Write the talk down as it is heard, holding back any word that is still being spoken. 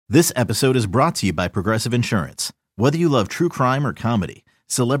This episode is brought to you by Progressive Insurance. Whether you love true crime or comedy,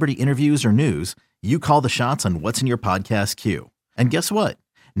 celebrity interviews or news, you call the shots on what's in your podcast queue. And guess what?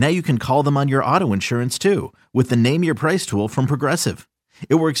 Now you can call them on your auto insurance too with the Name Your Price tool from Progressive.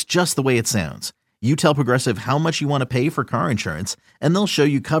 It works just the way it sounds. You tell Progressive how much you want to pay for car insurance, and they'll show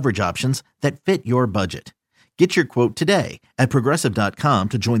you coverage options that fit your budget. Get your quote today at Progressive.com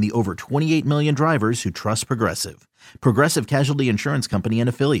to join the over 28 million drivers who trust Progressive. Progressive Casualty Insurance Company and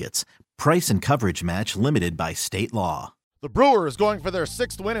Affiliates. Price and coverage match limited by state law. The Brewers going for their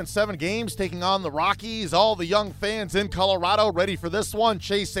 6th win in 7 games, taking on the Rockies. All the young fans in Colorado ready for this one.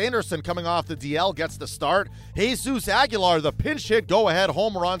 Chase Anderson coming off the DL gets the start. Jesus Aguilar, the pinch hit go-ahead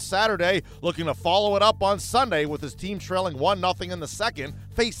homer on Saturday, looking to follow it up on Sunday with his team trailing 1-0 in the second,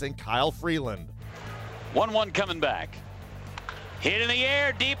 facing Kyle Freeland. 1-1 coming back. Hit in the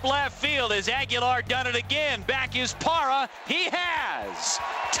air, deep left field. Has Aguilar done it again? Back is Parra. He has.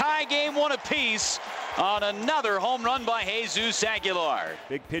 Tie game, one apiece on another home run by Jesus Aguilar.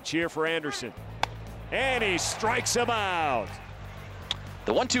 Big pitch here for Anderson. And he strikes him out.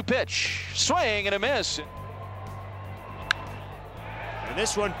 The 1-2 pitch. Swing and a miss. And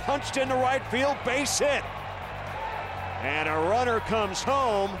this one punched into right field, base hit. And a runner comes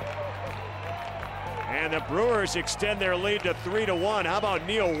home. And the Brewers extend their lead to 3-1. How about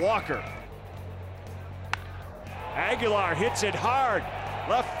Neil Walker? Aguilar hits it hard.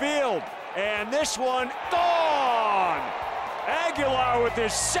 Left field. And this one, gone! Aguilar with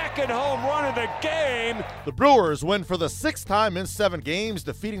his second home run of the game. The Brewers win for the 6th time in 7 games,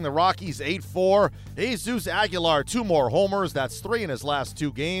 defeating the Rockies 8-4. Jesus Aguilar, 2 more homers. That's 3 in his last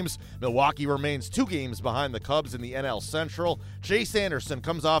 2 games. Milwaukee remains 2 games behind the Cubs in the NL Central. Chase Anderson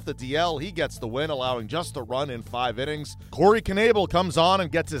comes off the DL. He gets the win, allowing just a run in 5 innings. Corey Knebel comes on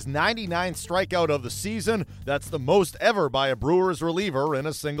and gets his 99th strikeout of the season. That's the most ever by a Brewers reliever in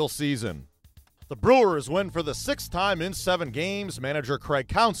a single season. The Brewers win for the 6th time in 7 games. Manager Craig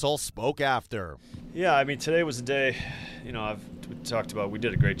Counsell spoke after. Yeah, I mean, today was a day, we talked about, we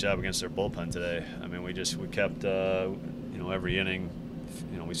did a great job against their bullpen today. I mean, we kept, every inning,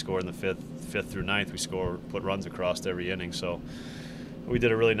 we scored in the 5th through 9th. We put runs across every inning. So we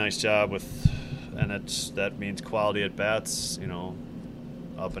did a really nice job and that means quality at bats,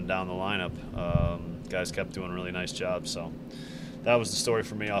 up and down the lineup. Guys kept doing a really nice job, so. That was the story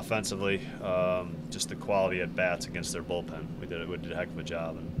for me offensively, just the quality at bats against their bullpen. We did a heck of a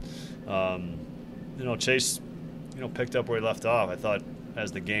job. And, Chase, picked up where he left off. I thought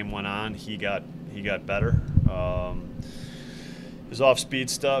as the game went on, he got better. His off-speed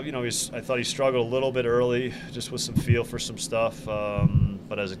stuff, I thought he struggled a little bit early, just with some feel for some stuff.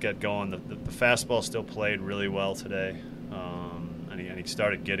 But as it got going, the fastball still played really well today. And he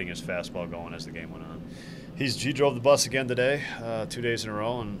started getting his fastball going as the game went on. He drove the bus again today, 2 days in a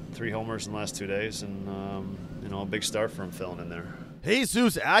row, and 3 homers in the last 2 days, and a big start for him filling in there.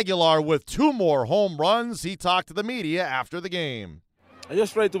 Jesus Aguilar with 2 more home runs. He talked to the media after the game. I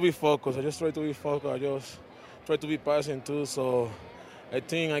just try to be focused. I just try to be passing too. So I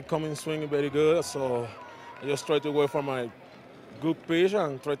think I come in swinging very good. So I just try to wait for my good pitch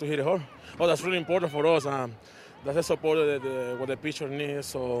and try to hit it hard. Oh, that's really important for us. That's the support that what the pitcher needs.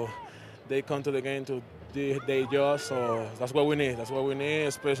 So they come to the game to they just, so that's what we need. That's what we need,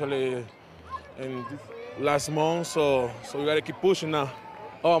 especially in last month. So we gotta keep pushing now.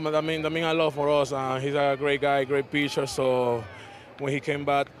 Oh man, that mean a lot for us. He's a great guy, great pitcher. So when he came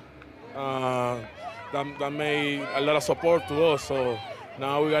back, that made a lot of support to us. So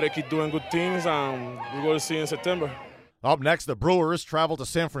now we gotta keep doing good things, and we will see in September. Up next, the Brewers travel to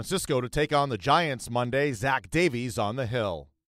San Francisco to take on the Giants Monday. Zach Davies on the hill.